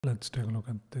Let's take a look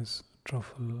at this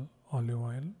Truffle Olive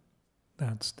Oil.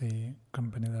 That's the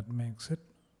company that makes it.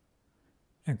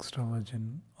 Extra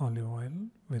virgin olive oil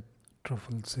with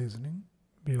truffle seasoning.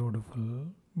 Beautiful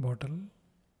bottle.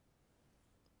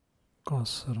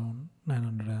 Costs around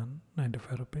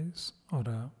 995 rupees or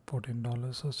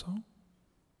 $14 or so.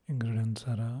 Ingredients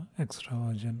are extra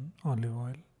virgin olive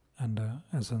oil and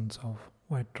essence of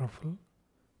white truffle.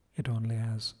 It only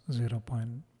has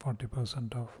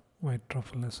 0.40% of white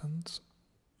truffle essence,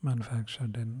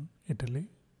 manufactured in Italy.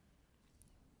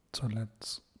 So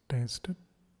let's taste it.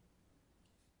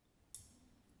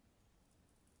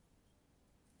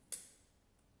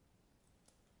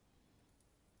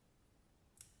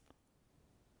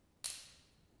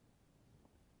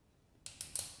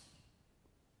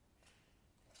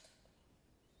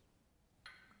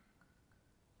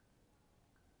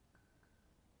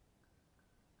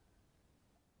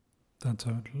 That's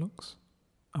how it looks.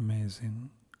 Amazing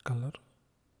color.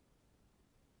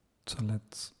 So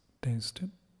let's taste it.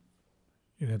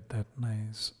 You get that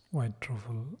nice white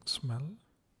truffle smell.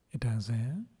 It has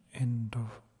a hint of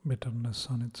bitterness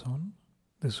on its own.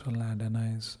 This will add a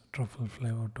nice truffle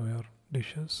flavor to your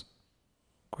dishes.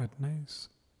 Quite nice.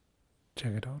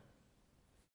 Check it out.